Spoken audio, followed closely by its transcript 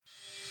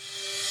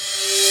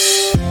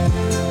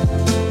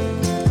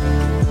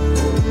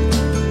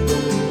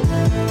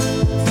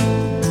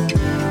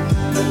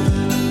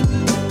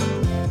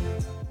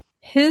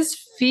his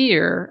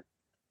fear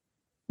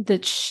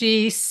that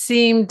she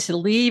seemed to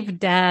leave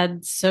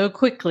Dad so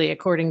quickly,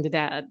 according to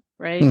Dad,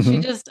 right? She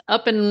just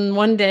up and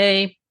one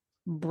day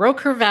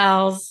broke her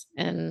vows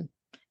and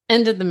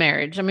ended the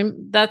marriage. I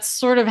mean, that's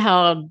sort of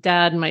how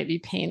Dad might be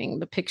painting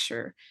the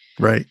picture.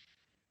 Right.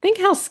 Think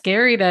how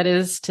scary that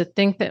is to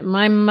think that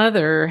my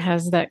mother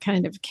has that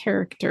kind of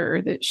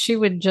character, that she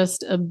would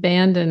just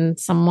abandon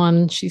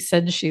someone she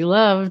said she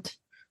loved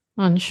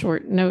on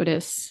short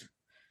notice.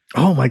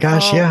 Oh my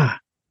gosh, yeah.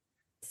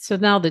 So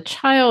now the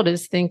child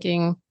is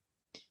thinking,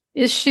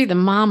 is she the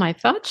mom I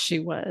thought she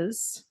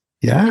was?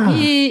 Yeah. And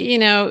he,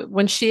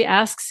 when she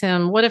asks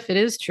him, what if it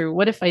is true?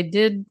 What if I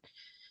did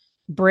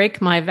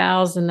break my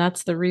vows and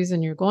that's the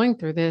reason you're going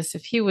through this?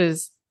 If he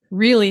was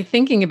really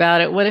thinking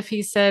about it, what if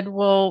he said,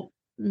 well,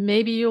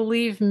 maybe you'll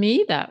leave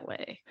me that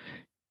way?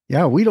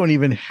 Yeah, we don't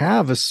even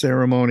have a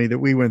ceremony that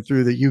we went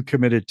through that you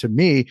committed to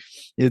me.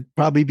 It'd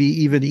probably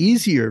be even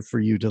easier for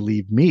you to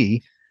leave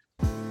me.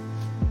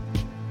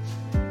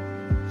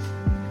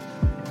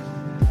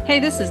 Hey,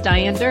 this is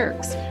Diane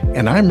Dirks.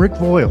 And I'm Rick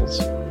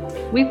Voiles.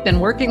 We've been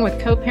working with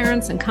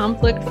co-parents in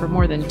conflict for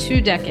more than 2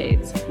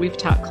 decades. We've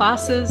taught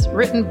classes,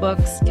 written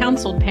books,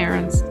 counseled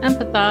parents,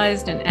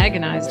 empathized, and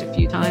agonized a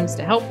few times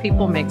to help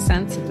people make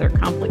sense of their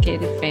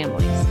complicated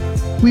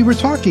families. We were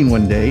talking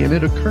one day, and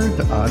it occurred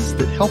to us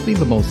that helping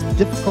the most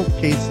difficult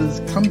cases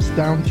comes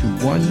down to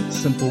one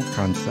simple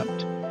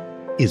concept.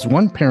 Is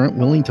one parent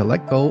willing to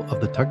let go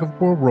of the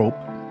tug-of-war rope,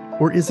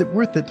 or is it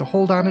worth it to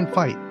hold on and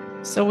fight?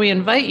 So we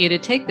invite you to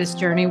take this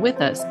journey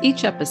with us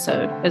each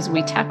episode as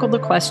we tackle the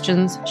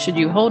questions, should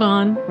you hold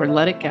on or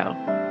let it go?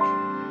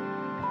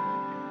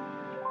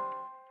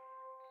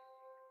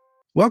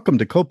 Welcome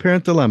to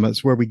Co-Parent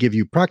Dilemmas, where we give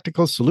you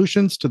practical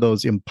solutions to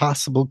those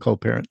impossible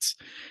co-parents.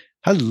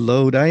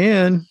 Hello,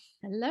 Diane.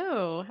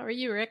 Hello. How are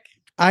you, Rick?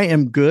 I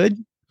am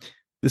good.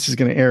 This is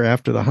going to air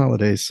after the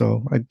holidays,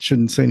 so I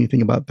shouldn't say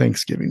anything about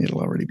Thanksgiving. It'll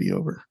already be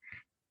over.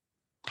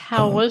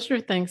 How was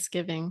your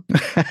Thanksgiving?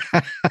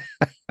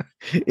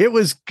 It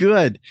was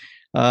good.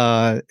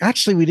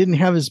 Actually, we didn't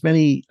have as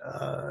many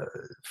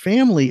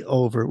family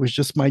over. It was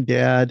just my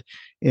dad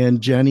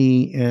and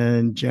Jenny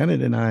and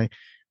Janet and I.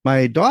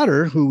 My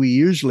daughter, who we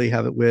usually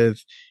have it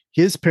with,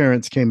 his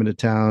parents came into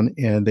town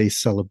and they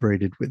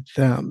celebrated with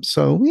them.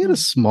 So we had a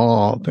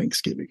small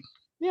Thanksgiving.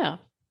 Yeah.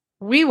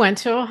 We went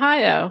to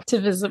Ohio to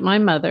visit my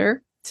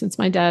mother since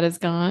my dad is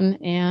gone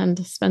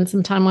and spend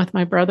some time with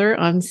my brother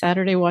on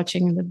Saturday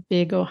watching the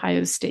big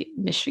Ohio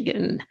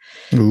State-Michigan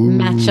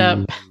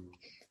matchup.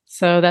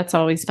 So that's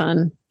always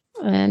fun.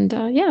 And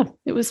yeah,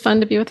 it was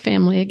fun to be with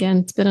family again.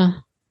 It's been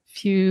a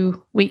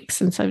few weeks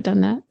since I've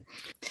done that.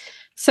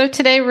 So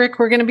today, Rick,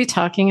 we're going to be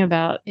talking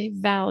about a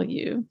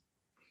value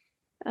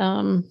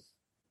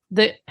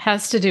that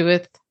has to do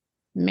with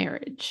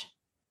marriage.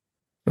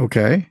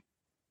 Okay.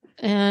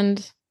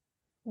 And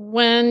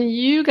when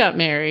you got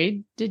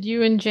married, did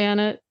you and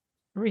Janet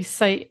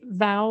recite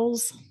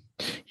vows?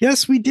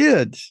 Yes, we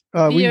did.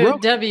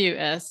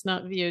 VOWS,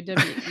 not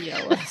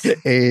VOWELS.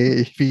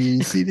 A,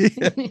 B, C, D.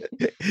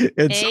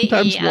 And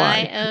sometimes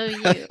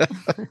Y.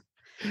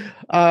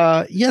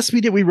 Yes,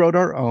 we did. We wrote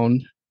our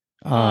own.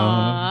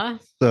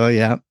 So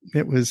yeah,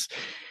 it was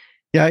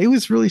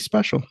really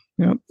special.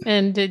 Yeah.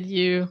 And did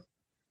you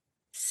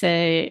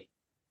say,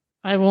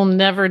 I will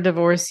never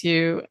divorce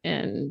you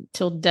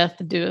until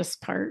death do us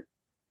part?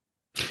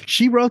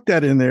 She wrote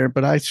that in there,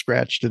 but I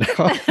scratched it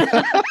out.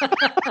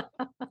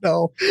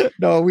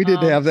 No, we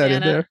didn't have that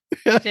Janet, in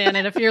there.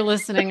 Janet, if you're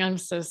listening, I'm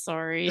so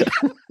sorry.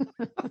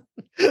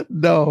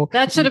 No.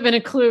 That should have been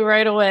a clue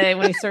right away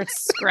when he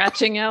starts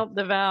scratching out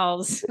the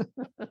vows.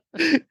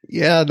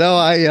 Yeah,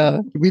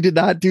 no, we did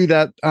not do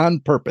that on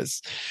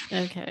purpose.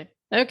 Okay.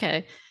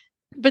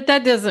 But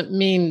that doesn't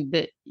mean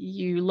that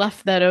you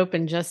left that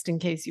open just in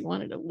case you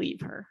wanted to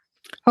leave her.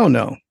 Oh,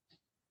 no.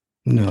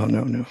 No.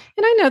 And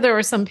I know there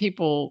are some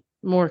people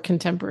more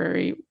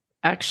contemporary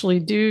actually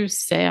do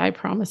say, I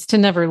promise to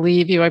never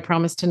leave you. I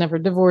promise to never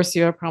divorce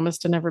you. I promise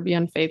to never be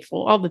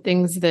unfaithful. All the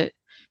things that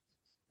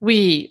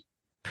we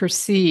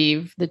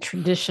perceive the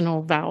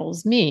traditional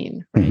vows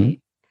mean, right? Mm-hmm.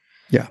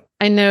 Yeah.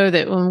 I know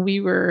that when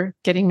we were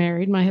getting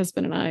married, my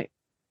husband and I,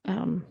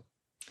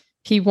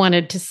 he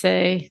wanted to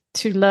say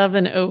to love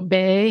and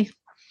obey.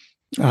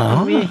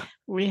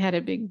 We had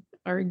a big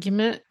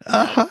argument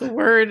about the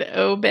word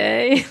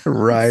obey.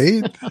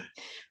 Right.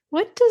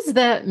 What does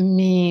that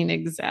mean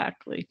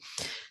exactly?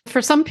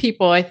 For some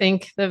people, I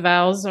think the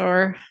vows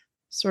are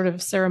sort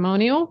of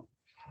ceremonial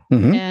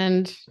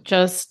and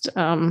just,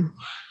 can't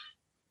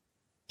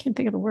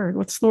think of the word.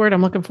 What's the word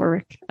I'm looking for,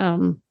 Rick?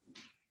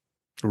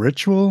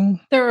 Ritual?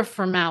 They're a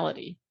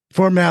formality.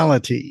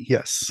 Formality,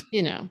 yes.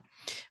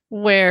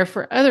 Where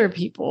for other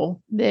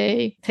people,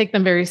 they take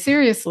them very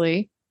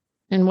seriously.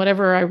 And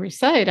whatever I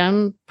recite,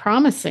 I'm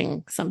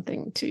promising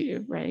something to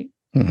you, right?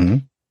 Mm-hmm.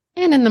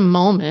 And in the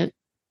moment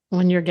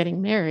when you're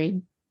getting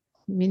married,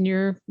 I mean,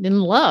 you're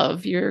in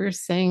love. You're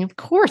saying, of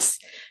course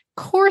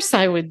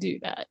I would do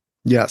that.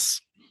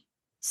 Yes.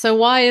 So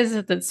why is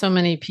it that so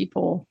many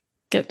people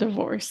get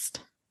divorced?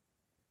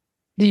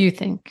 do you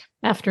think,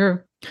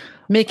 after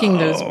making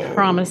those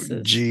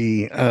promises?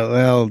 Gee.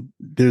 Well,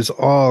 there's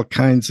all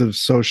kinds of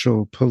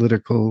social,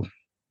 political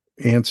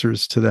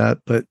answers to that.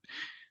 But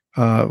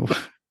uh,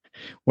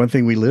 one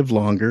thing, we live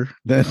longer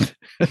than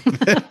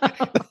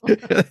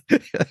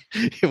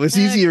it was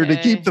easier to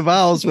keep the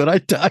vows when I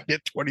died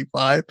at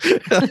 25.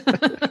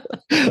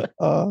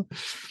 uh,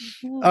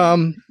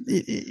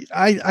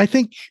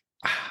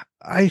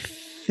 I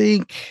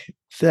think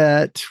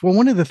that, well,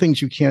 one of the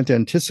things you can't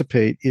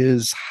anticipate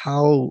is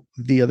how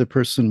the other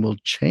person will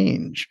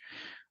change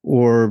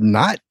or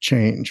not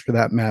change, for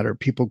that matter.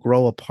 People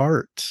grow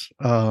apart,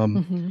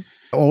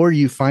 or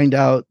you find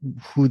out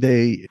who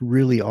they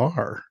really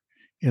are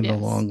in the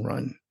long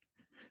run.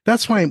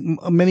 That's why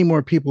many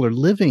more people are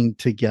living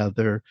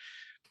together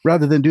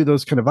rather than do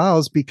those kind of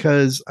vows,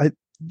 because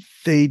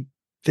they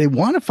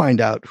want to find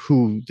out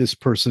who this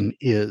person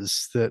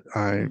is that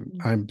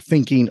I'm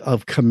thinking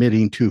of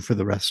committing to for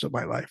the rest of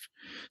my life.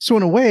 So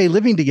in a way,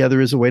 living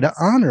together is a way to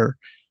honor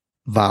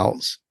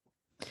vows.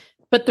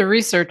 But the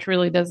research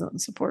really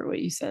doesn't support what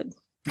you said.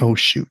 Oh,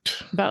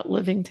 shoot. About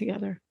living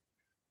together.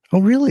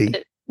 Oh, really?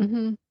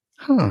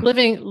 Huh.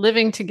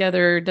 Living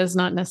together does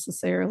not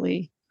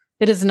necessarily,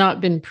 it has not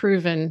been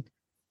proven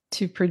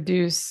to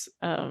produce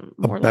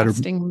more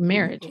lasting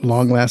marriage.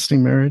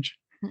 Long-lasting marriage?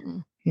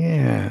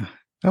 Yeah.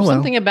 Oh,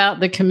 something about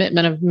the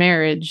commitment of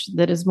marriage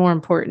that is more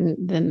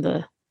important than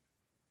the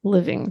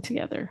living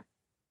together.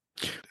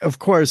 Of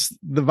course,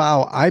 the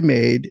vow I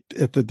made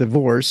at the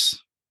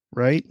divorce,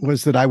 right,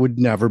 was that I would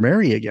never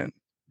marry again.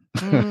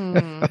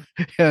 and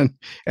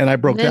I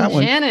broke that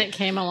one. Janet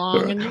came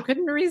along and you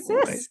couldn't resist.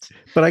 Right.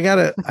 But I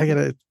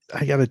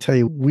gotta tell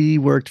you, we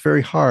worked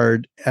very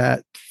hard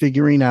at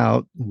figuring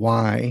out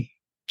why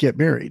get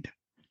married.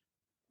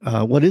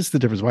 What is the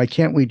difference? Why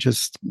can't we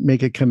just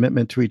make a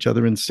commitment to each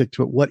other and stick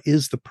to it? What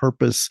is the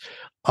purpose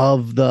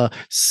of the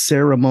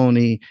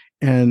ceremony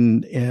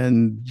and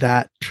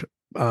that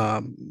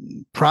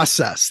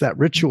process, that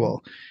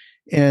ritual?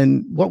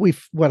 And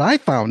what I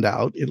found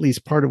out, at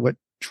least part of what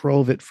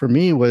drove it for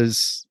me,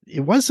 was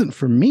it wasn't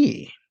for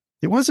me.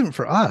 It wasn't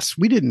for us.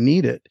 We didn't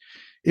need it.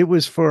 It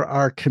was for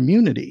our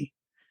community.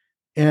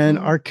 And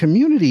our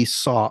community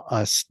saw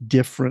us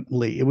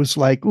differently. It was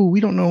like, oh,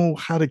 we don't know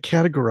how to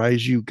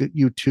categorize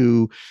you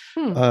two.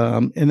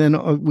 And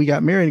then we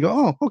got married and go,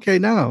 oh, okay,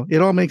 now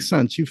it all makes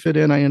sense. You fit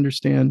in. I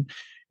understand.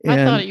 And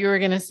I thought you were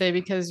going to say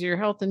because your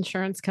health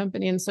insurance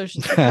company and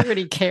Social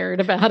Security cared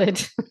about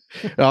it.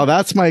 Oh,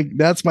 that's my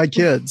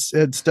kids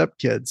and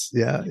stepkids.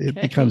 Yeah, okay. It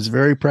becomes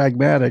very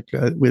pragmatic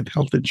with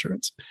health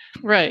insurance.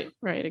 Right,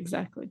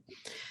 exactly.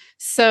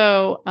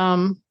 So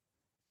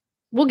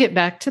we'll get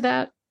back to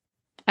that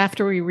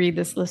after we read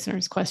this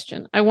listener's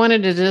question. I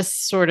wanted to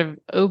just sort of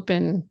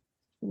open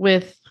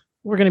with,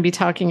 we're going to be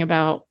talking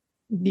about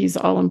these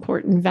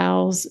all-important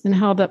vows and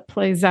how that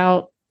plays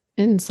out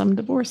in some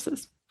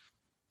divorces.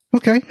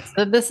 Okay.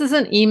 So this is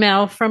an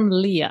email from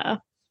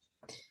Leah,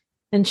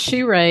 and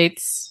she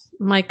writes,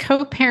 my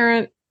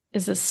co-parent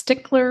is a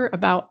stickler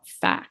about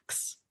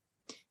facts.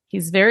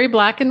 He's very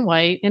black and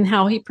white in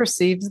how he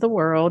perceives the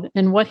world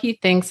and what he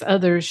thinks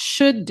others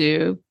should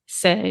do,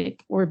 say,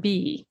 or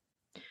be.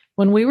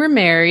 When we were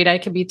married, I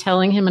could be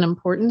telling him an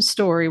important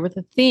story with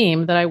a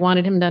theme that I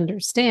wanted him to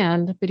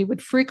understand, but he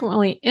would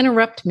frequently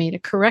interrupt me to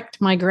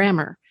correct my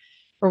grammar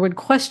or would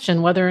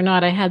question whether or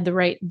not I had the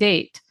right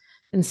date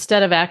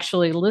instead of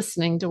actually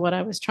listening to what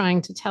I was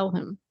trying to tell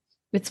him.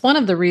 It's one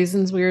of the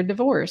reasons we were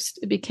divorced.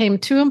 It became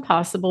too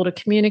impossible to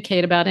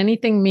communicate about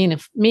anything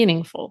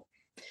meaningful.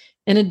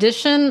 In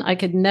addition, I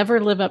could never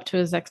live up to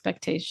his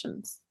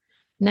expectations.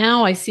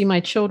 Now I see my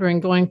children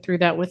going through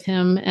that with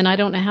him, and I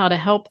don't know how to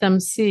help them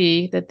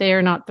see that they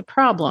are not the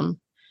problem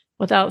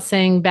without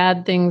saying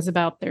bad things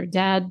about their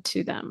dad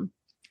to them.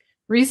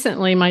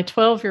 Recently, my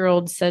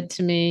 12-year-old said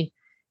to me,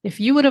 if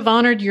you would have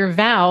honored your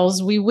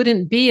vows, we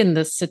wouldn't be in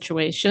this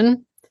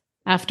situation,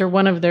 after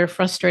one of their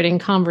frustrating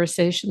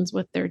conversations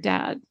with their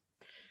dad.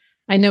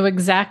 I know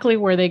exactly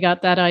where they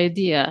got that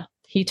idea.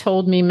 He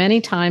told me many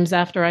times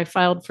after I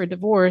filed for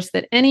divorce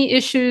that any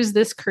issues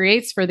this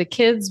creates for the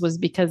kids was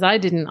because I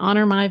didn't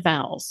honor my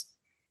vows.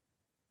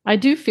 I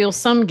do feel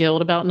some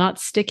guilt about not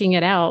sticking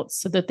it out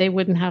so that they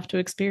wouldn't have to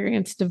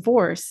experience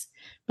divorce,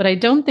 but I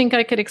don't think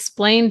I could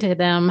explain to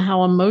them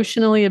how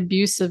emotionally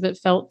abusive it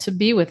felt to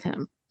be with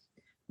him.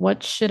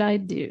 What should I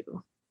do?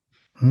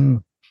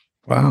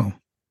 Wow.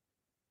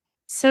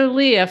 So,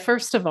 Leah,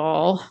 first of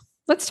all,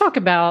 let's talk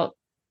about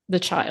the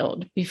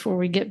child before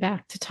we get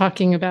back to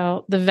talking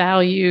about the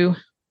value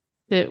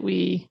that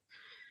we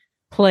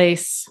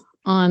place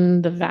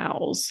on the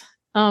vows.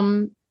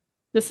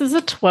 This is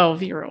a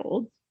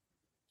 12-year-old.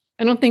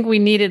 I don't think we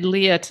needed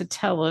Leah to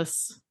tell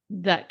us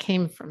that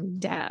came from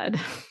dad.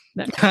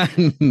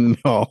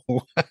 No,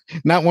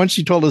 not once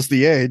she told us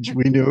the age.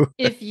 We knew.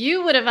 If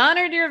you would have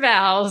honored your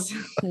vows,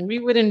 we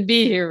wouldn't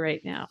be here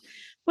right now.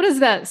 What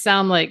does that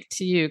sound like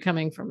to you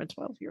coming from a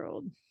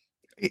 12-year-old?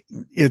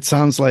 It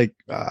sounds like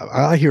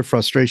I hear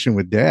frustration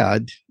with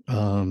dad.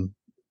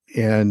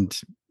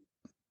 And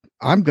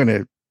I'm going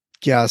to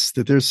guess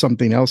that there's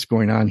something else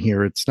going on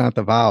here. It's not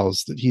the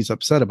vows that he's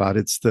upset about.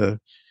 It's the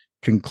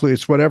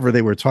it's whatever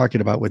they were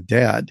talking about with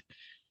Dad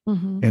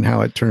and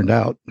how it turned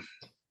out.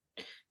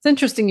 It's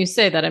interesting you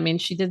say that. I mean,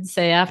 she did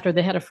say after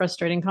they had a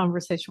frustrating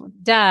conversation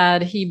with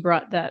Dad, he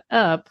brought that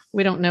up.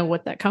 We don't know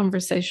what that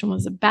conversation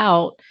was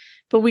about,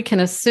 but we can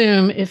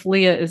assume if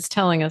Leah is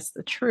telling us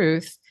the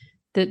truth,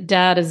 that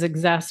Dad is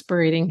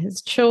exasperating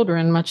his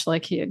children, much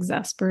like he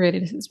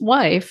exasperated his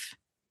wife.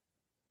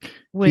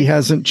 He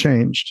hasn't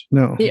changed.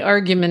 No. The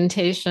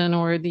argumentation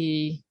or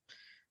the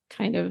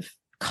kind of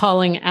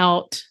calling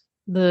out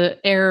the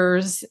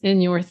errors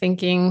in your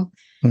thinking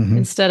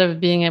instead of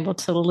being able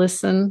to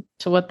listen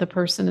to what the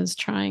person is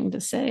trying to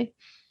say.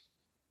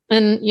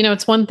 And,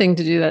 it's one thing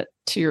to do that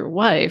to your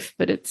wife,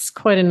 but it's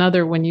quite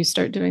another when you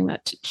start doing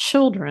that to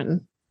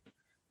children,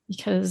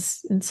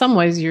 because in some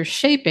ways you're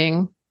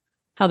shaping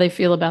how they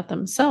feel about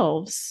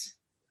themselves.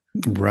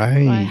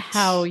 Right. By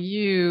how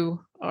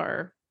you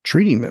are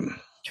treating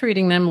them,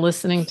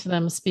 listening to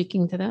them,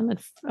 speaking to them,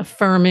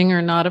 affirming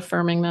or not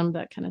affirming them,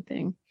 that kind of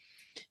thing.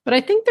 But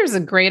I think there's a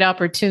great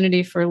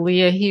opportunity for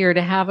Leah here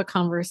to have a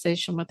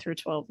conversation with her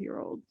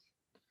 12-year-old,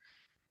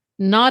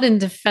 not in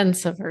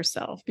defense of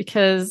herself,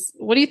 because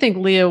what do you think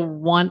Leah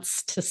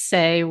wants to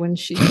say when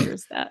she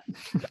hears that?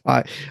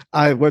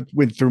 What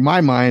went through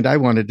my mind, I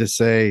wanted to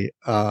say,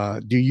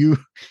 do you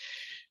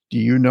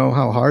know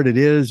how hard it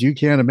is? You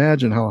can't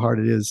imagine how hard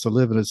it is to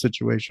live in a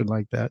situation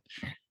like that.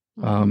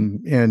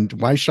 And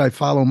why should I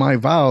follow my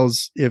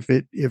vows if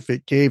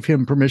it gave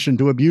him permission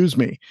to abuse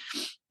me?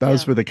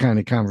 Those were the kind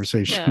of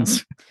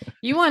conversations. Yeah.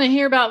 You want to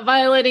hear about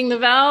violating the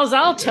vows?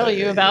 I'll tell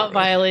you about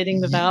violating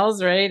the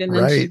vows, right? And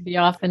then she'd be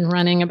off and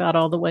running about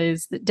all the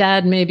ways that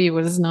Dad maybe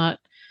was not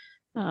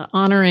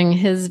honoring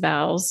his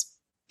vows.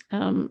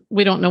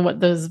 We don't know what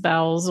those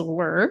vows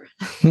were.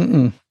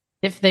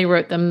 If they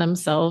wrote them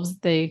themselves,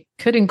 they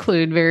could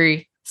include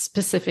very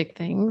specific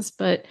things.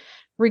 But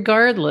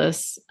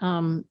regardless,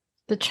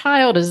 the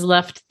child is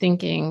left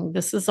thinking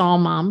this is all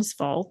Mom's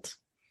fault.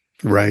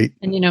 Right.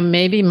 And,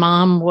 maybe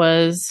Mom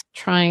was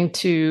trying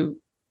to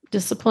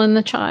discipline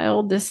the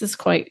child. This is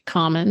quite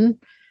common.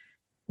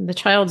 The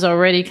child's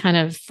already kind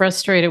of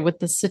frustrated with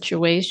the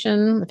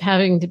situation of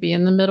having to be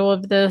in the middle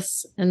of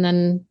this, and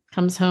then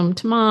comes home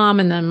to Mom,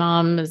 and then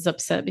Mom is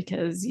upset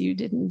because you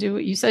didn't do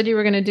what you said you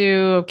were going to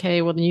do.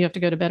 Okay, well, then you have to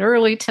go to bed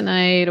early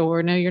tonight,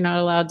 or no, you're not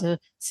allowed to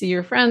see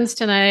your friends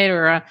tonight,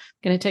 or I'm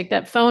going to take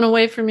that phone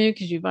away from you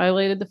because you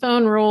violated the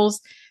phone rules.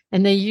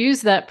 And they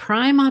use that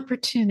prime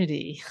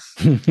opportunity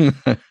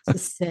to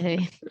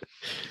say,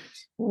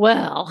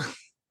 well,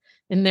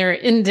 in their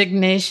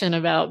indignation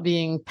about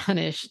being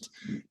punished,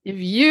 if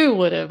you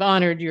would have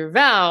honored your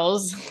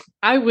vows,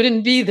 I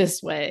wouldn't be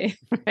this way.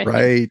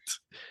 Right.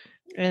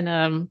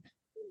 And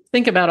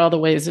think about all the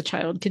ways a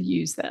child could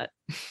use that.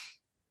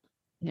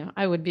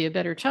 I would be a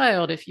better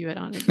child if you had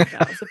honored your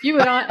vows. If you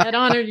had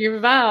honored your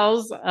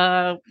vows,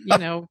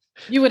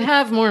 you would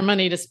have more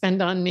money to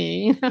spend on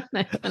me.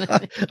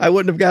 I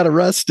wouldn't have got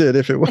arrested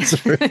if it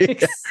wasn't for me.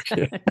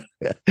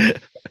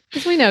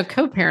 Because we know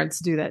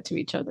co-parents do that to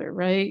each other,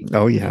 right?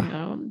 Oh,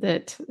 yeah.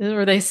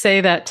 Or they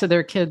say that to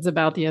their kids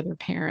about the other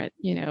parent.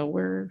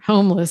 We're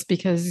homeless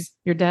because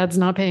your dad's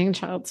not paying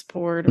child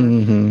support,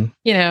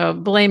 or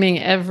blaming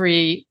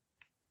every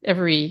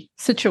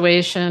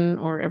situation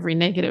or every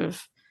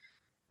negative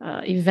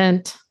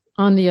event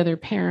on the other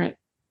parent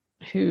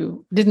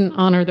who didn't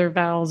honor their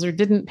vows or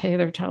didn't pay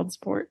their child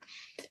support.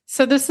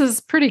 So this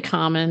is pretty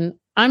common.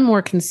 I'm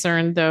more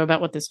concerned, though, about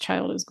what this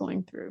child is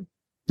going through.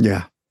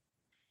 Yeah.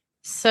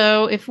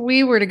 So if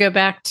we were to go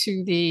back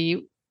to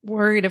the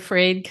worried,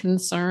 afraid,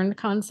 concerned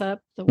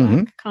concept, the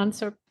WAC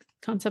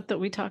concept that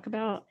we talk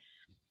about,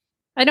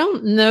 I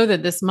don't know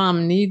that this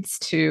mom needs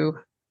to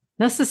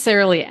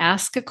necessarily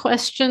ask a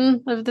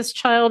question of this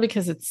child,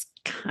 because it's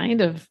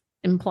kind of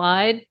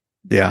implied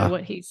by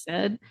what he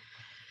said.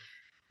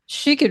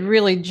 She could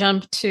really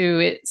jump to,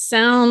 it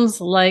sounds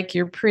like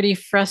you're pretty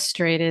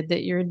frustrated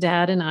that your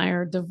dad and I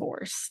are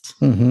divorced.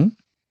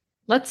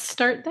 Let's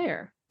start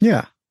there.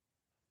 Yeah.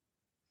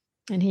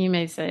 And he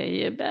may say,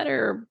 you bet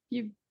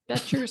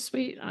you're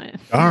sweet.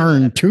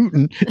 Darn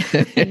tootin'.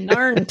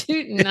 Darn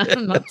tootin'.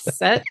 I'm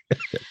upset.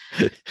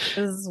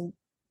 Because,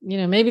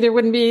 maybe there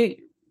wouldn't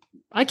be,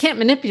 I can't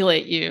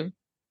manipulate you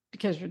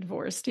because you're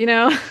divorced,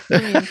 I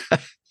mean,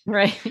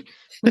 right.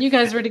 When you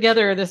guys were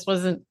together, this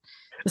was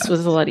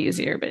a lot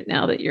easier, but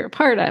now that you're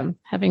apart, I'm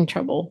having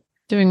trouble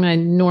doing my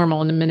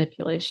normal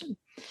manipulation.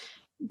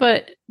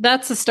 But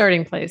that's a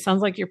starting place.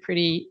 Sounds like you're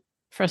pretty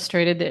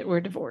frustrated that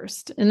we're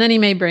divorced. And then he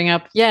may bring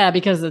up,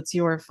 because it's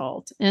your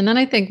fault. And then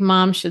I think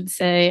Mom should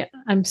say,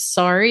 I'm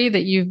sorry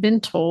that you've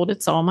been told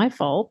it's all my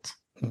fault.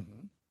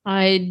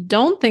 I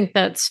don't think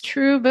that's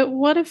true, but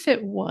what if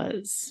it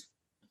was?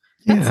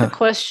 That's the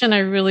question I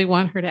really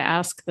want her to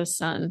ask the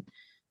son.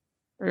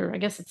 Or I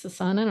guess it's the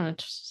son. I don't know.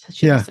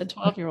 She said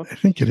 12-year-old. I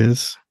think it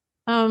is.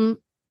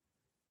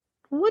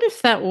 What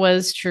if that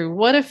was true?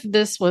 What if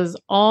this was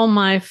all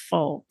my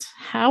fault?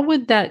 How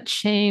would that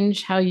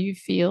change how you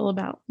feel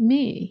about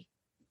me?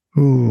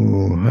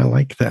 Ooh, I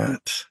like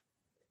that.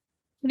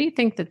 What do you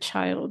think the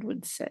child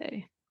would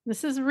say?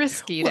 This is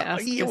risky to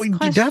ask yeah, this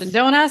question.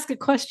 Don't ask a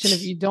question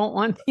if you don't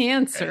want the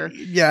answer.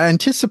 Yeah,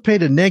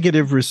 anticipate a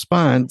negative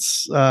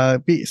response.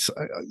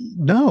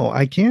 No,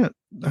 I can't.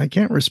 I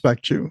can't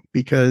respect you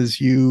because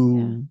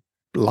you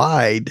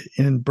lied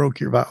and broke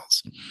your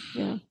vows.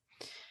 Yeah.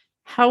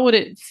 How would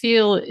it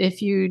feel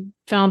if you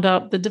found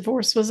out the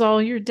divorce was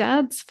all your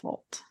dad's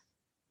fault?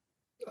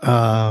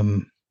 Yeah,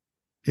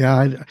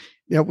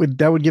 that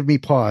would give me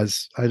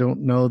pause. I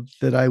don't know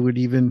that I would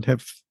even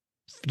have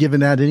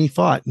given that any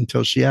thought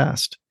until she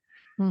asked.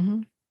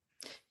 Mm-hmm.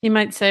 He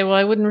might say, well,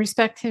 I wouldn't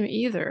respect him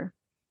either.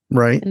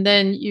 Right. And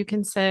then you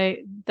can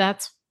say,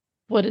 that's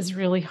what is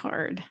really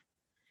hard.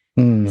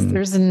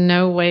 There's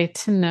no way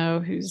to know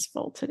whose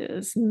fault it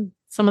is. And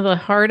some of the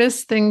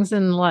hardest things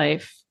in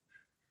life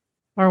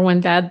are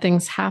when bad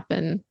things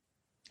happen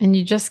and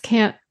you just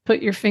can't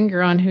put your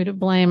finger on who to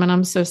blame. And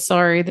I'm so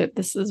sorry that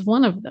this is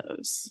one of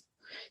those.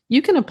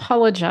 You can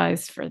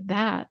apologize for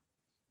that.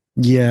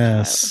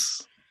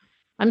 Yes.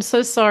 I'm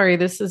so sorry.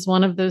 This is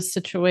one of those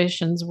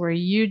situations where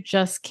you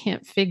just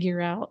can't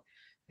figure out,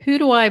 who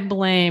do I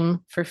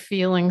blame for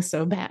feeling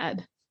so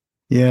bad?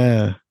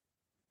 Yeah.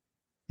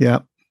 Yeah.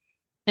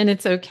 And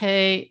it's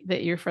okay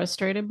that you're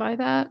frustrated by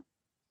that.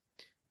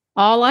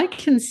 All I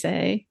can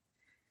say,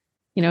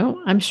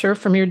 I'm sure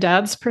from your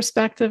dad's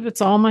perspective,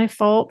 it's all my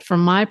fault. From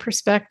my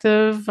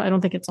perspective, I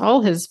don't think it's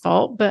all his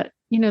fault, but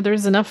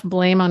there's enough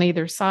blame on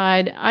either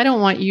side. I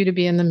don't want you to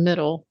be in the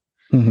middle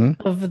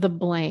of the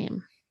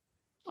blame.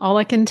 All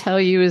I can tell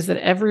you is that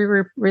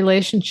every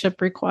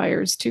relationship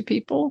requires two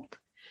people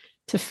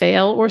to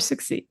fail or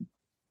succeed.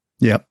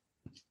 Yep.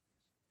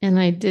 And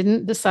I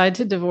didn't decide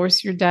to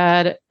divorce your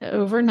dad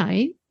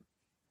overnight.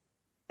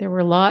 There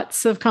were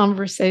lots of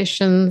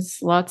conversations,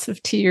 lots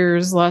of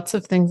tears, lots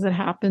of things that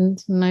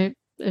happened. And I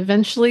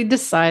eventually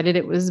decided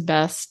it was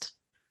best.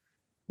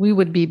 We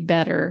would be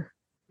better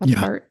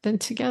apart than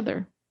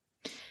together.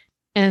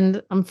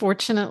 And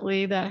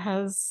unfortunately, that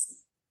has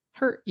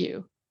hurt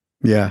you.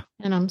 Yeah.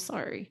 And I'm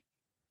sorry.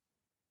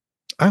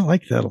 I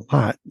like that a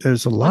lot.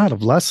 There's a lot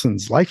of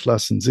lessons, life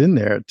lessons in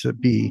there to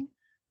be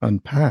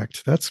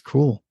unpacked. That's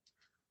cool.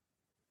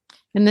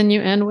 And then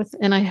you end with,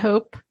 and I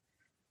hope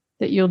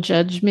that you'll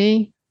judge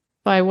me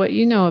by what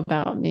you know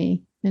about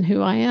me and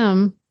who I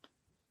am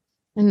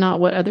and not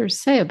what others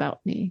say about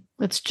me.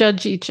 Let's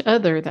judge each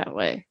other that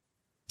way.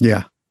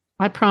 Yeah.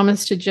 I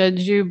promise to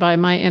judge you by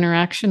my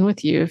interaction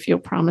with you if you'll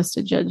promise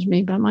to judge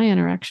me by my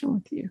interaction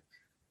with you.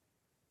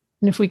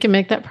 And if we can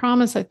make that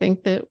promise, I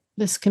think that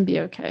this can be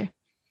okay.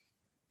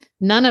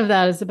 None of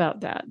that is about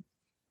Dad.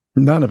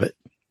 None of it.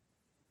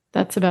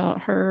 That's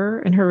about her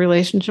and her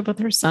relationship with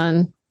her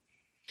son.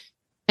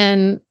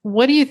 And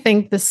what do you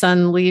think the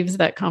son leaves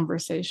that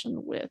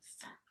conversation with?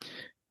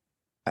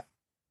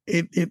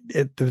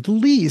 At the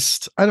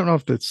least, I don't know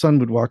if the son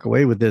would walk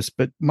away with this,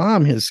 but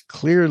Mom has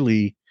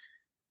clearly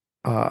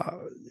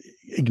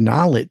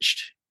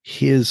acknowledged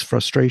his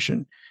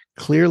frustration,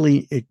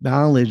 clearly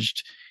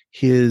acknowledged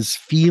his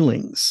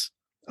feelings,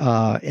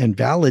 and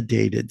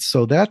validated.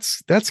 So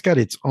that's got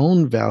its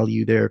own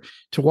value there,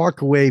 to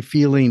walk away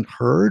feeling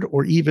heard,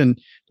 or even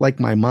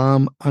like my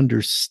mom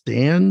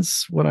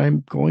understands what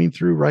I'm going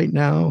through right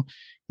now,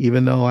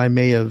 even though I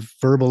may have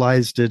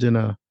verbalized it in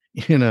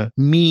a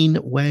mean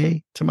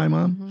way to my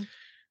mom.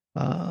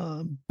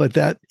 But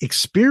that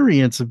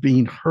experience of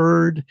being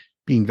heard,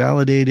 being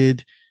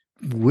validated,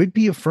 would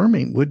be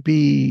affirming, would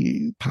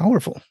be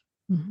powerful.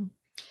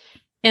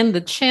 And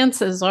the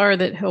chances are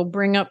that he'll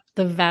bring up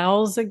the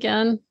vows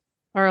again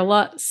are a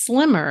lot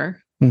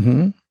slimmer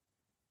than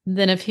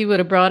if he would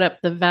have brought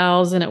up the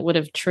vows and it would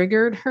have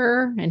triggered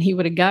her and he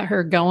would have got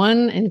her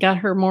going and got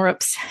her more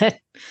upset.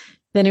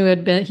 Then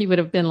he would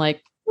have been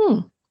like,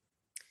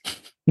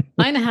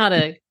 I know how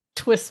to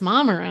twist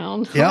Mom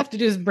around. All I have to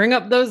do is bring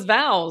up those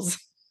vows.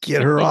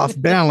 Get her off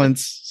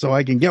balance so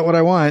I can get what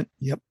I want.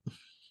 Yep.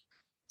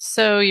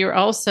 So you're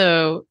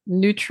also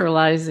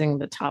neutralizing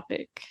the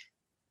topic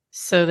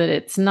so that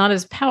it's not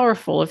as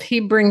powerful. If he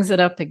brings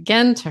it up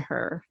again to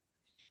her,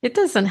 it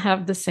doesn't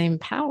have the same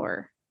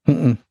power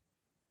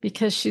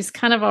because she's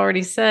kind of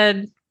already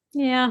said,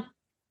 yeah,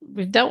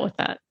 we've dealt with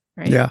that,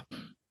 right? Yeah.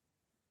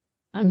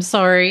 I'm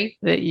sorry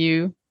that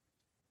you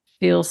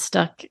feel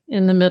stuck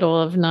in the middle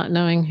of not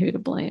knowing who to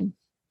blame.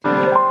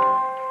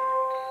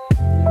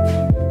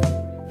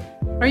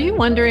 Are you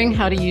wondering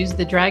how to use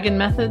the dragon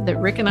method that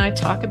Rick and I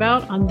talk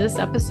about on this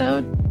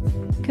episode?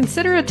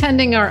 Consider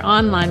attending our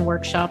online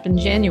workshop in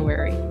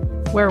January,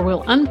 where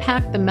we'll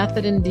unpack the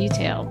method in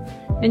detail,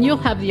 and you'll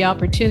have the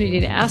opportunity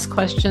to ask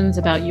questions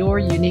about your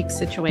unique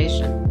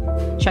situation.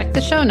 Check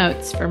the show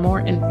notes for more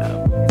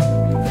info.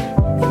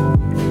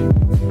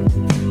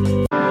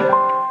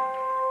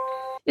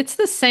 It's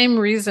the same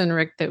reason,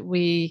 Rick, that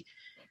we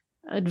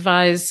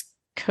advise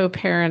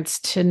co-parents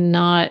to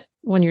not,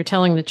 when you're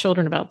telling the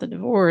children about the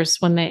divorce,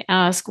 when they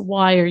ask,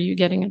 why are you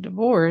getting a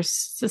divorce?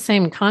 It's the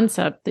same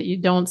concept that you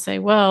don't say,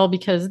 well,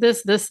 because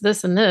this,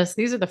 and this.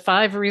 These are the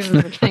 5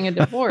 reasons we're getting a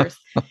divorce.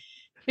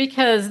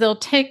 Because they'll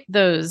take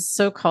those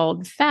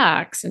so-called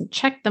facts and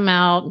check them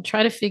out and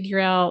try to figure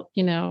out,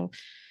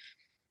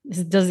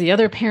 does the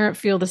other parent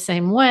feel the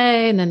same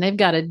way? And then they've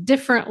got a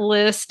different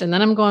list. And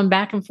then I'm going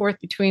back and forth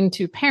between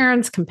two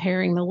parents,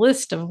 comparing the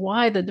list of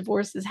why the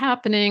divorce is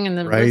happening. And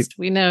the Right. list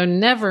we know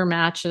never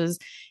matches.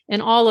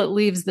 And all it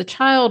leaves the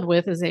child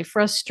with is a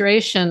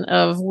frustration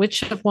of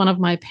which of one of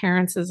my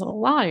parents is a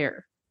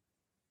liar.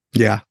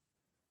 Yeah.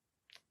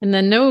 And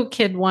then no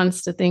kid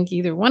wants to think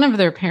either one of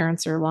their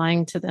parents are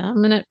lying to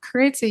them. And it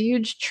creates a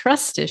huge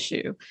trust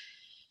issue.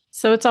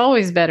 So it's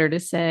always better to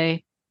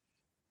say,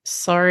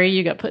 sorry,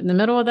 you got put in the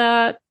middle of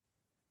that.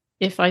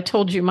 If I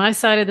told you my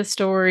side of the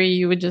story,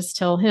 you would just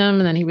tell him,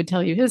 and then he would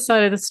tell you his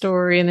side of the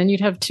story. And then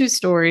you'd have two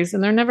stories,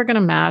 and they're never going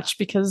to match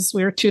because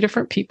we're two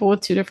different people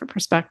with two different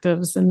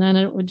perspectives. And then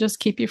it would just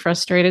keep you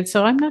frustrated.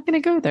 So I'm not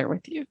going to go there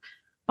with you.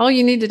 All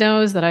you need to know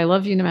is that I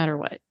love you no matter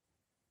what.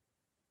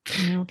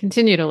 And I'll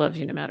continue to love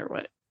you no matter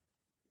what.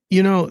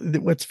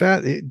 What's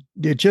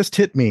it just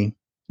hit me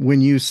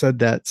when you said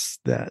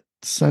that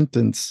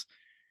sentence.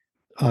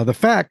 The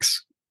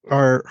facts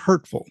are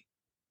hurtful,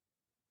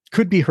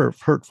 could be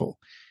hurtful.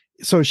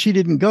 So she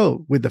didn't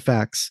go with the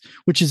facts,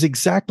 which is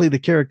exactly the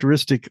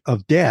characteristic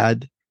of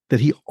Dad, that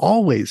he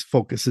always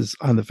focuses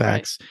on the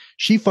facts. Right.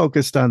 She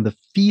focused on the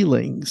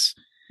feelings.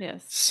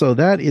 Yes. So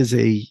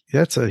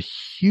that's a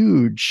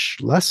huge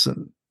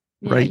lesson.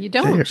 Yeah, right. You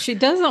don't. There. She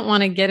doesn't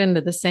want to get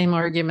into the same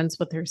arguments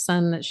with her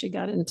son that she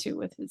got into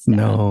with his dad.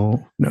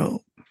 No.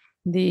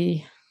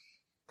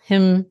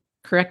 Him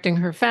correcting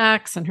her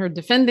facts and her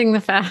defending the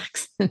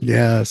facts.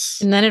 Yes.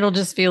 And then it'll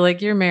just feel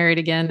like you're married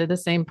again to the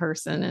same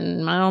person.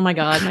 And oh my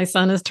God, my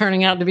son is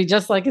turning out to be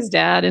just like his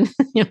dad, and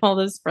all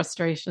those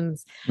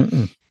frustrations.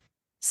 Mm-mm.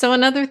 So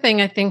another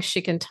thing I think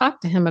she can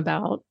talk to him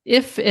about,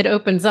 if it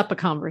opens up a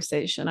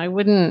conversation, I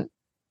wouldn't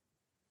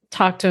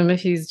talk to him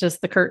if he's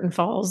just the curtain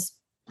falls.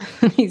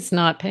 He's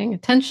not paying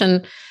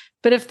attention.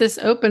 But if this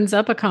opens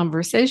up a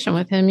conversation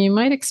with him, you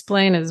might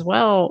explain as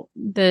well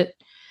that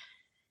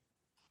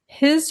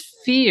his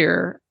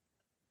fear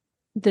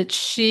that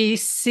she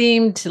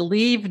seemed to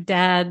leave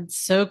Dad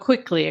so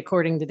quickly,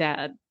 according to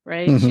Dad,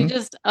 right? Mm-hmm. She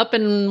just up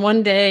in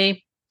one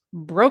day,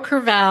 broke her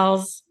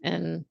vows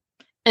and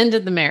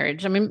ended the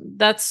marriage. I mean,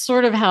 that's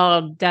sort of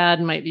how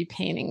Dad might be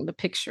painting the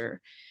picture.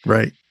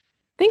 Right.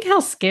 Think how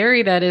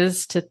scary that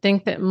is to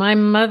think that my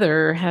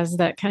mother has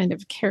that kind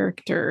of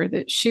character,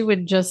 that she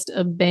would just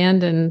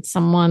abandon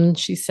someone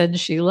she said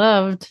she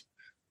loved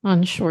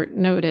on short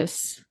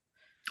notice.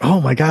 Oh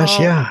my gosh,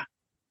 yeah.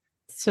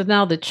 So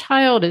now the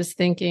child is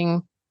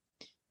thinking,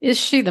 is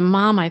she the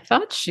mom I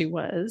thought she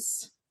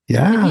was?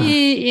 Yeah. And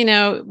he,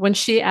 when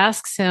she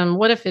asks him,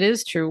 what if it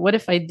is true? What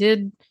if I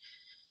did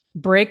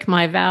break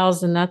my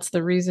vows and that's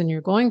the reason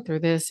you're going through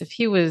this? If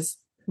he was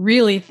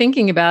really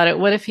thinking about it,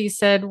 what if he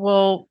said,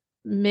 well,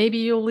 maybe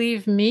you'll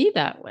leave me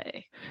that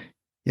way?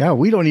 Yeah,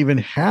 we don't even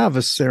have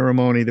a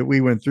ceremony that we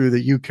went through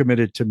that you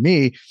committed to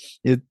me.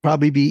 It'd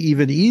probably be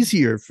even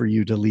easier for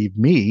you to leave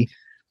me.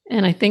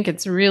 And I think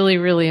it's really,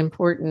 really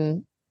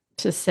important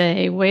to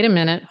say, wait a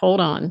minute,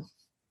 hold on.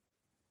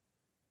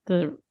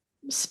 The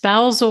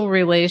spousal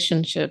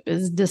relationship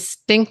is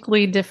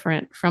distinctly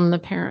different from the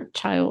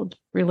parent-child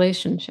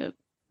relationship.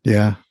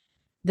 Yeah.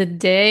 The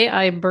day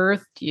I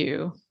birthed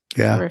you,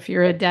 or if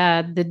you're a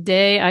dad, the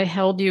day I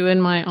held you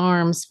in my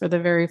arms for the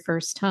very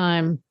first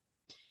time,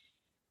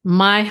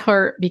 my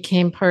heart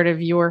became part of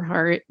your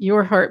heart.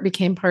 Your heart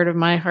became part of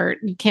my heart.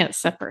 You can't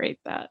separate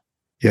that.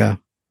 Yeah.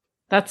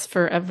 That's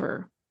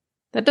forever.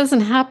 That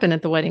doesn't happen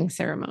at the wedding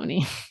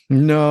ceremony.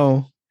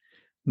 No.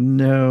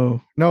 Yeah,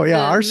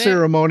 our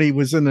ceremony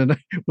was in a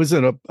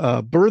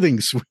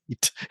birthing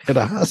suite at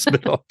a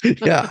hospital.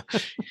 Yeah.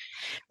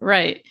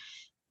 Right.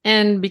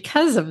 And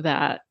because of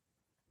that,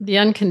 the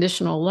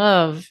unconditional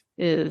love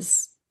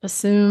is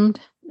assumed,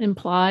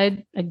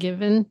 implied, a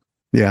given.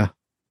 Yeah.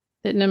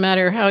 That no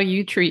matter how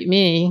you treat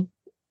me,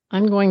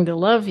 I'm going to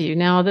love you.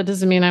 Now, that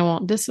doesn't mean I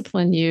won't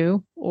discipline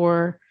you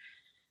or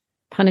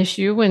punish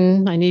you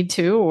when I need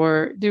to,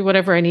 or do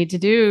whatever I need to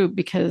do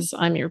because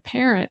I'm your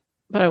parent,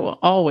 but I will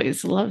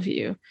always love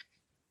you.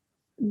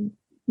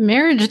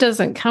 Marriage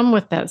doesn't come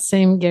with that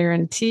same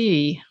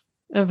guarantee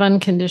of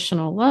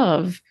unconditional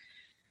love.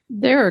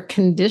 There are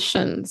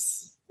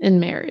conditions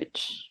in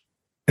marriage.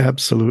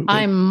 Absolutely.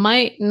 I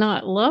might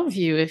not love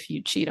you if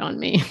you cheat on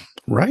me.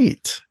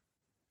 Right.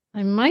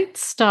 I might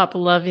stop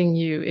loving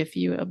you if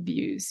you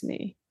abuse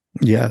me.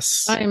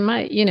 Yes. I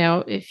might,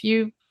 if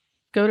you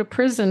go to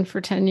prison for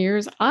 10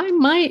 years, I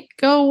might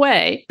go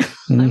away.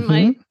 Mm-hmm. I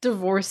might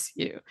divorce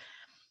you.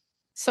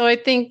 So I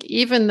think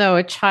even though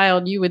a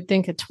child, you would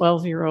think a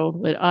 12-year-old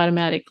would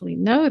automatically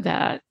know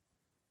that,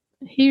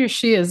 he or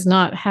she has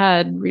not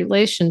had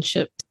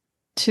relationship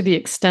to the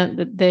extent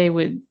that they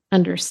would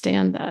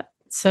understand that.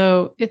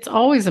 So it's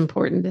always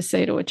important to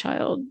say to a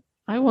child,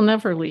 I will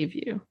never leave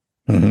you.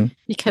 Mm-hmm.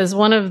 Because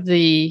one of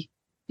the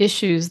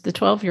issues the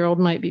 12-year-old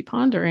might be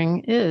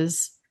pondering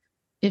is,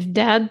 if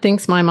Dad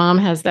thinks my mom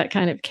has that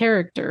kind of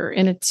character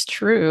and it's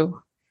true,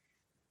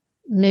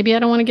 maybe I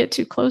don't want to get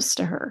too close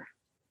to her.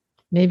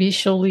 maybe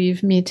she'll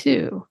leave me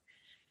too.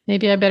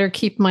 Maybe I better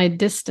keep my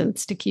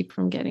distance to keep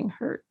from getting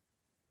hurt.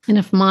 And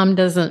if mom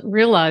doesn't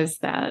realize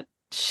that,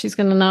 she's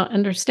going to not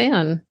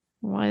understand,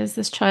 why is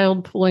this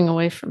child pulling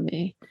away from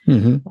me?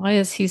 Mm-hmm. Why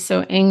is he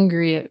so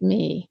angry at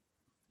me?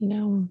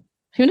 Who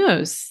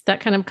knows? That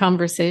kind of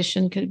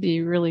conversation could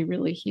be really,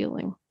 really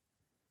healing.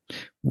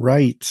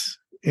 Right.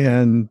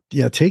 And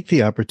yeah, take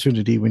the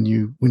opportunity when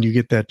you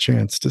get that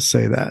chance to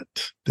say that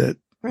right.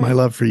 My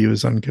love for you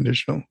is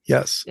unconditional.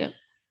 Yes. Yeah.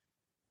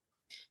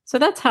 So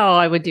that's how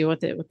I would deal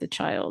with it with the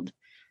child.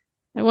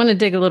 I want to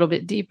dig a little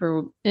bit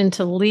deeper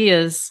into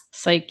Leah's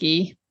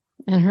psyche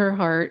and her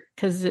heart,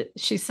 because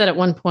she said at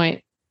one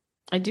point,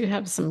 I do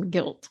have some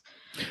guilt.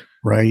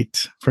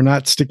 Right. For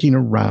not sticking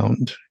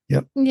around.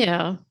 Yep.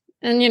 Yeah.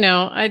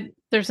 And,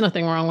 there's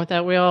nothing wrong with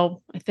that.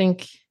 I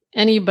think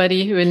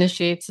anybody who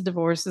initiates a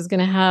divorce is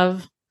going to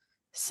have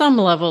some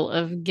level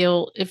of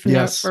guilt, if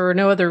not for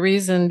no other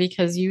reason,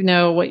 because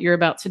what you're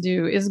about to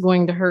do is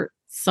going to hurt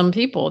some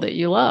people that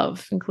you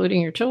love,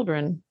 including your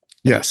children.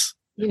 Yes.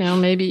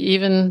 Maybe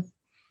even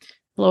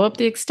blow up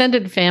the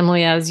extended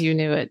family as you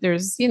knew it.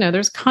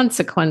 There's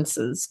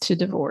consequences to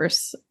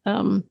divorce.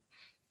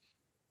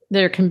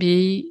 There can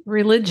be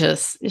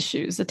religious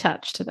issues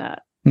attached to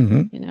that.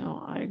 Mm-hmm.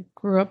 I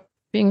grew up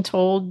being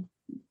told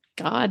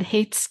God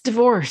hates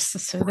divorce,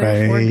 so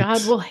therefore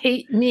God will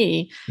hate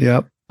me.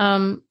 Yep.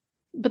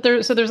 But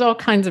there's all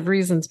kinds of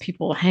reasons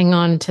people hang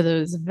on to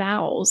those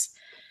vows.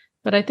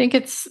 But I think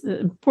it's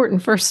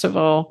important, first of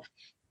all,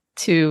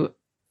 to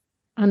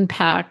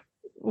unpack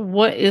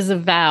what is a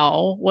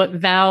vow? What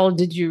vow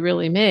did you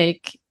really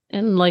make?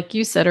 And like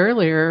you said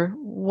earlier,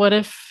 what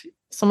if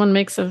someone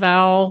makes a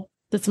vow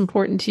that's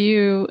important to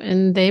you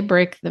and they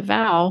break the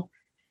vow?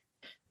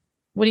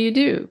 What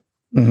do?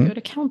 Mm-hmm. You go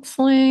to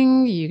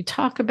counseling, you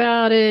talk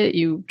about it,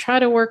 you try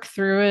to work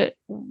through it.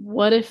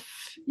 What if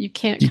you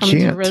can't come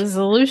to a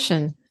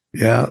resolution?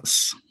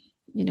 Yes.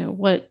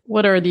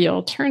 What are the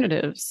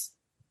alternatives?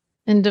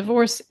 And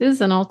divorce is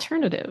an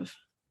alternative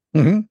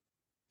to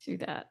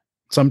that.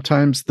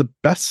 Sometimes the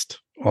best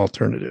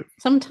alternative.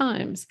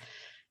 Sometimes.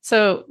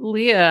 So,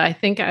 Leah, I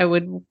think I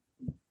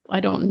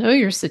don't know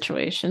your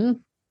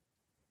situation.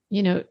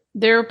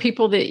 There are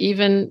people that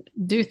even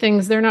do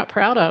things they're not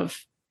proud of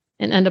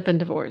and end up in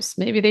divorce.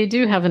 Maybe they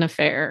do have an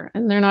affair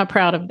and they're not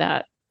proud of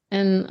that.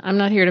 And I'm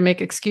not here to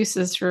make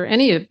excuses for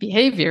any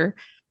behavior.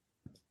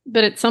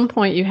 But at some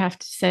point you have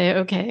to say,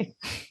 okay,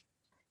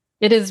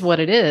 it is what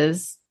it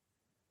is.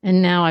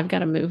 And now I've got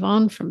to move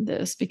on from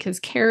this, because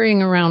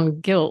carrying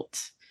around guilt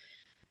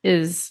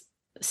is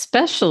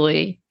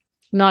especially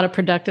not a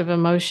productive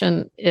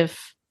emotion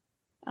if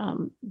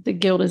the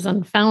guilt is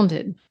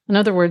unfounded. In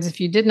other words, if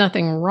you did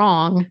nothing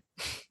wrong,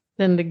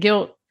 then the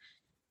guilt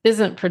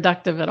isn't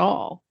productive at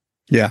all.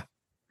 Yeah.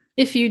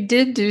 If you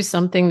did do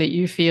something that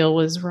you feel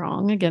was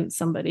wrong against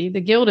somebody,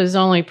 the guilt is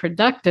only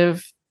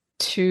productive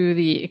to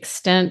the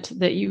extent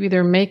that you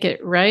either make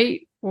it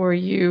right or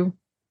you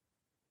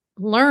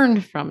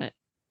learn from it.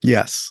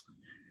 Yes.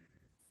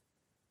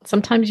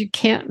 Sometimes you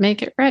can't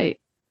make it right.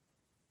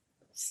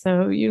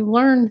 So you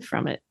learn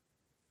from it.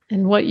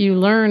 And what you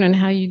learn and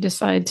how you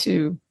decide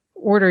to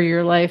order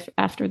your life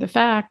after the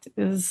fact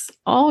is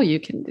all you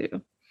can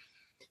do.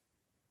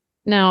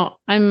 Now,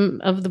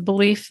 I'm of the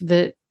belief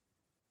that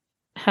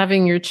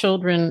having your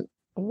children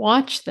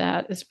watch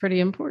that is pretty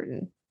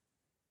important.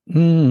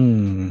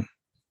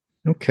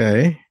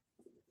 Okay.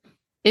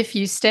 If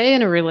you stay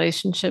in a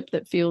relationship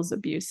that feels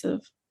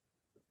abusive,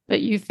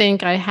 but you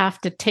think I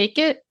have to take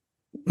it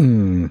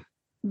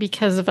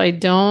because if I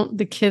don't,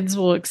 the kids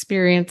will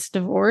experience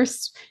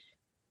divorce.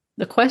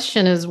 The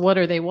question is, what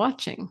are they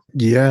watching?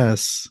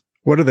 Yes.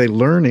 What are they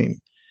learning?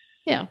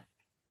 Yeah.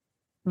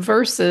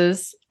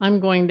 Versus, I'm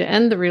going to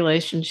end the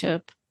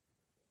relationship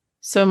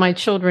so my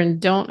children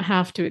don't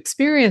have to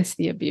experience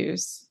the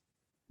abuse,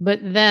 but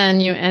then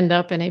you end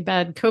up in a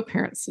bad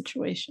co-parent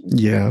situation.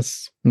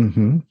 Yes.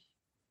 Mm-hmm.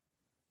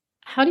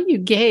 How do you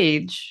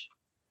gauge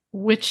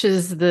which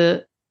is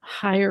the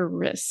higher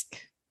risk?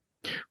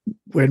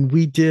 When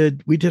we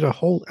did a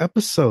whole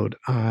episode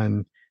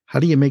on how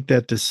do you make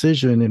that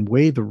decision and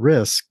weigh the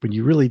risk when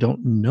you really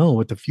don't know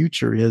what the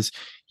future is.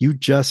 You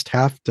just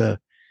have to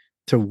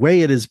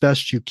weigh it as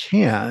best you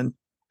can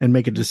and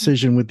make a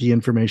decision with the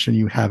information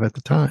you have at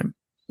the time.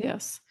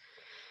 Yes.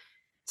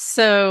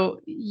 So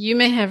you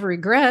may have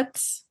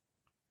regrets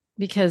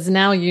because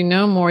now you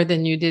know more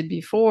than you did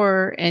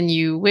before, and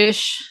you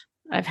wish.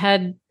 I've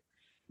had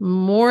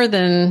more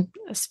than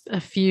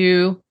a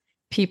few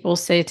people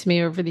say to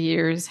me over the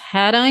years,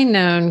 had I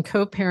known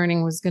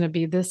co-parenting was going to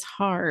be this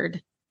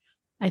hard,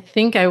 I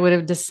think I would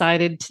have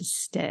decided to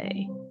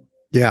stay.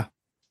 Yeah.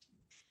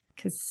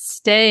 Because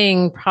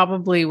staying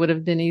probably would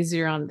have been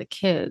easier on the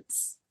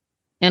kids.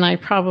 And I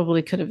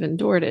probably could have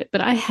endured it.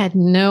 But I had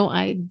no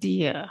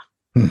idea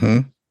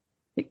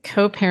that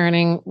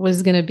co-parenting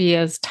was going to be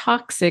as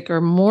toxic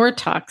or more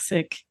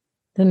toxic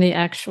than the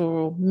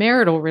actual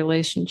marital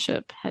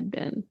relationship had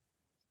been.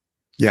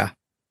 Yeah.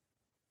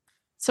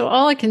 So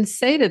all I can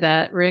say to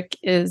that, Rick,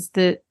 is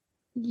that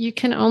you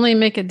can only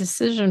make a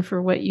decision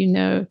for what you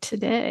know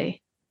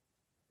today.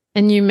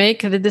 And you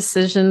make the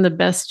decision the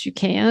best you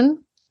can.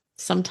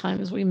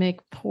 Sometimes we make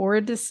poor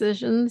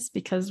decisions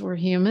because we're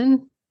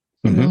human,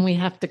 and then we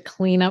have to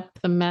clean up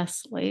the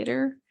mess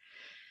later.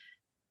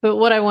 But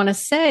what I want to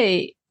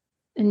say,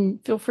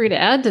 and feel free to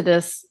add to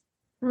this,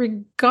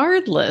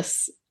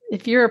 regardless,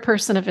 if you're a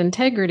person of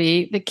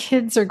integrity, the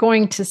kids are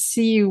going to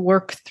see you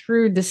work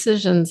through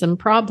decisions and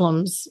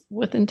problems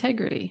with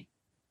integrity.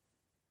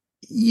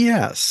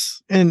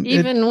 Yes. And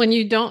even when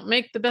you don't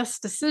make the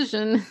best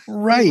decision,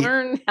 right, you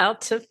learn how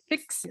to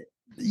fix it.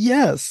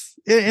 Yes.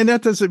 And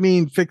that doesn't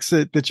mean fix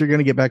it that you're going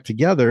to get back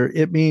together.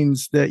 It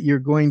means that you're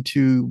going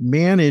to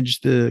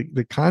manage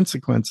the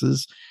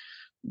consequences,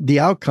 the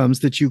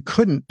outcomes that you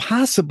couldn't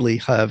possibly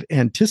have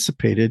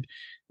anticipated.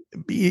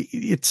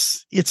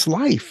 It's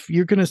life.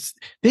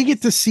 They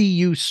get to see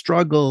you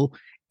struggle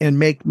and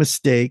make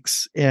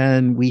mistakes,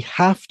 and we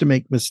have to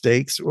make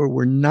mistakes or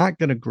we're not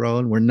going to grow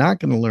and we're not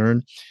going to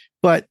learn.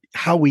 But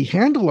how we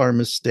handle our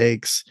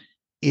mistakes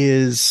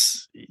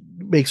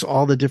makes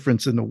all the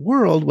difference in the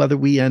world, whether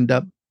we end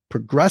up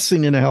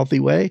progressing in a healthy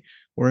way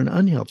or an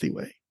unhealthy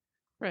way.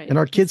 Right. And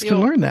our kids can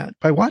learn that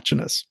by watching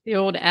us. The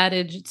old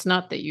adage, it's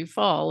not that you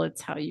fall,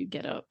 it's how you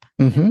get up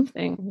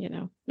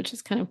thing, which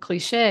is kind of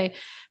cliche.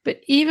 But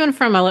even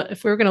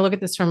if we were going to look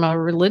at this from a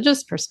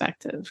religious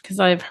perspective, because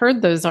I've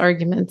heard those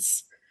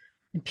arguments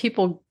and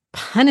people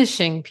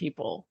punishing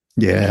people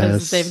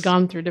because they've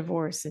gone through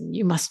divorce, and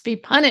you must be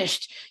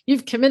punished.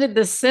 You've committed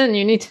this sin.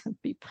 You need to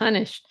be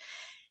punished.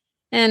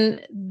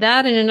 And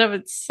that in and of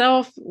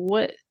itself,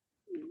 what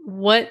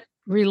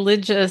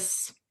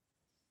religious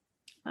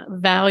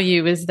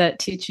value is that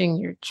teaching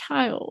your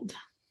child?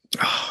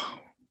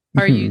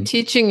 Are you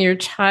teaching your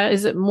child?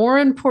 Is it more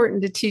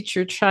important to teach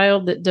your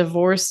child that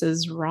divorce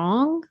is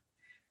wrong?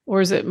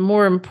 Or is it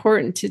more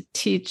important to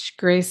teach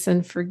grace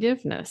and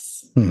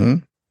forgiveness?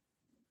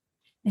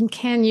 And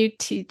can you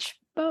teach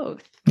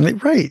both?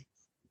 Right.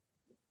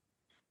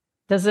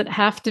 Does it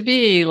have to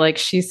be, like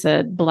she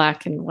said,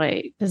 black and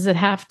white? Does it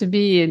have to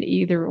be an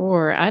either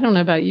or? I don't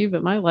know about you,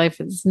 but my life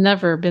has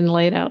never been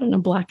laid out in a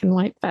black and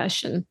white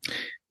fashion.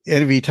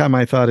 Every time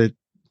I thought it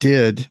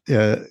did,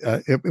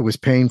 it was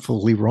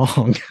painfully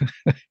wrong.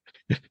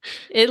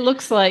 It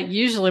looks like,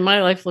 usually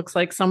my life looks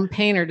like some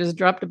painter just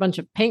dropped a bunch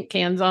of paint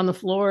cans on the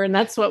floor, and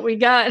that's what we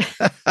got.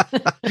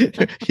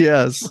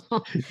 Yes.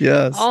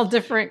 All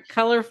different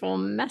colorful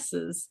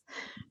messes.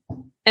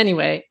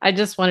 Anyway, I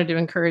just wanted to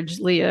encourage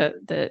Leah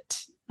that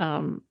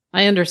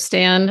I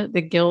understand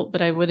the guilt,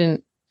 but I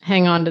wouldn't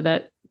hang on to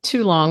that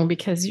too long,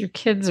 because your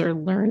kids are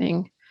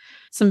learning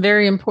some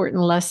very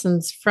important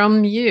lessons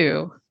from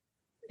you,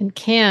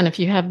 and if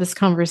you have this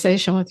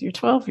conversation with your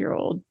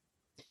 12-year-old,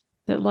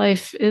 that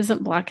life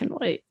isn't black and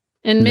white.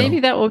 And maybe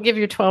that will give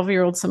your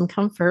 12-year-old some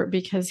comfort,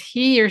 because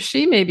he or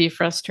she may be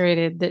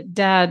frustrated that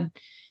dad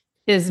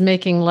is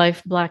making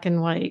life black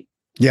and white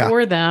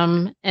for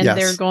them. And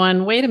they're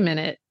going, wait a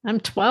minute,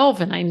 I'm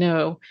 12 and I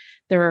know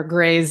there are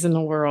grays in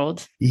the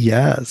world.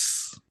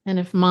 Yes. And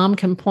if mom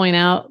can point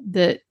out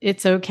that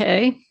it's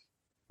okay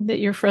that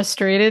you're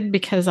frustrated,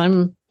 because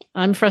I'm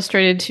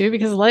frustrated too,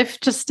 because life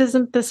just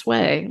isn't this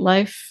way.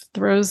 Life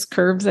throws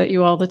curves at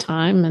you all the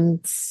time, and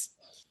it's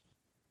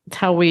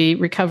how we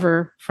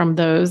recover from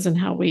those and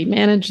how we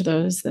manage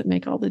those that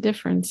make all the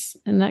difference.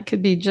 And that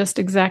could be just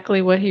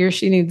exactly what he or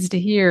she needs to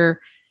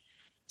hear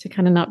to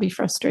kind of not be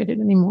frustrated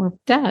anymore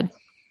with dad.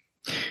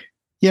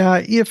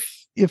 Yeah.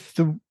 If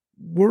the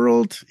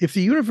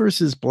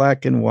universe is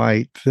black and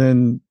white,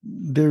 then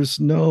there's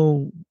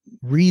no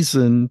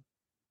reason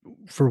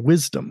for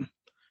wisdom.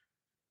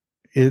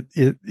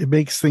 It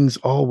makes things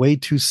all way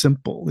too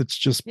simple. It's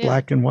just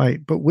black and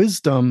white. But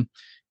wisdom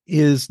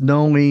is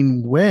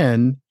knowing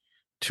when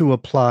to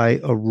apply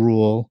a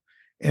rule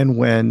and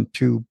when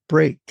to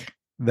break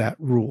that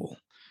rule.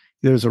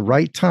 There's a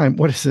right time.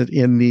 What is it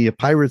in the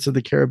Pirates of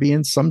the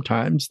Caribbean?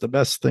 Sometimes the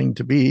best thing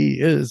to be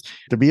is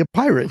to be a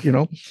pirate,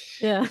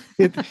 Yeah.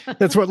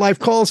 That's what life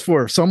calls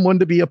for, someone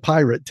to be a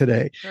pirate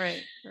today.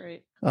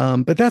 Right.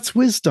 But that's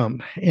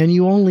wisdom. And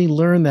you only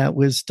learn that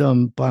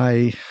wisdom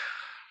by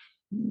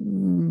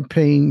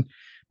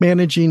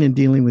managing and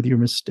dealing with your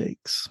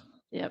mistakes.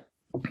 Yep.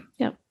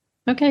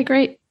 Okay,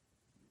 great.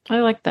 I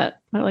like that.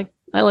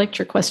 I liked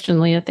your question,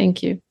 Leah.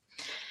 Thank you.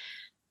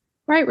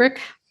 All right, Rick.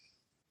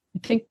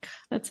 I think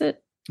that's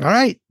it. All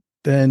right.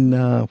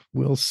 Then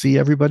we'll see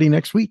everybody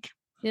next week.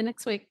 See you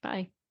next week.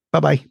 Bye.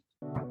 Bye-bye.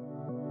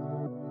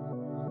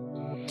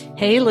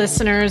 Hey,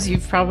 listeners,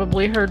 you've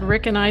probably heard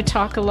Rick and I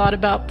talk a lot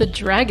about the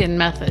dragon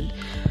method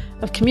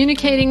of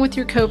communicating with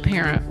your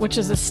co-parent, which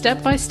is a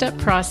step-by-step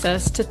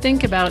process to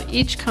think about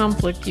each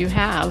conflict you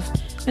have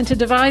and to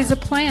devise a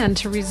plan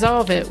to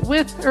resolve it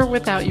with or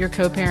without your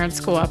co-parent's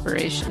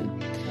cooperation.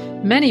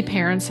 Many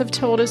parents have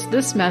told us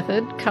this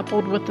method,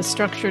 coupled with the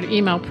structured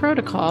email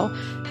protocol,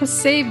 has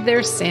saved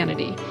their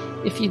sanity.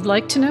 If you'd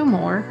like to know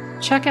more,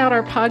 check out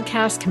our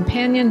podcast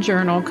companion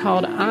journal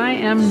called I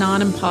Am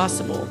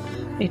Non-Impossible,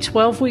 a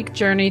 12-week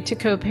journey to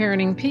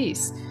co-parenting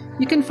peace.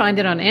 You can find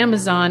it on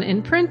Amazon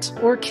in print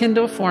or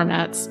Kindle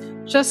formats.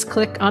 Just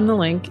click on the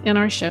link in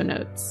our show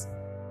notes.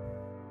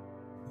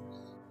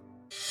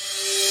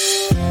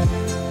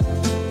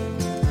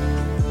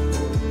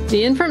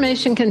 The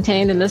information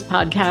contained in this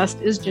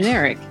podcast is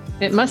generic.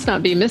 It must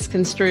not be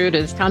misconstrued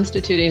as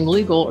constituting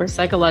legal or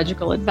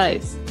psychological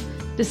advice.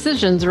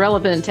 Decisions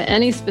relevant to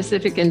any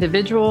specific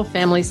individual,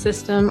 family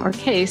system, or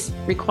case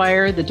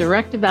require the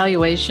direct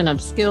evaluation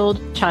of skilled,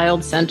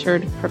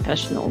 child-centered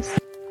professionals.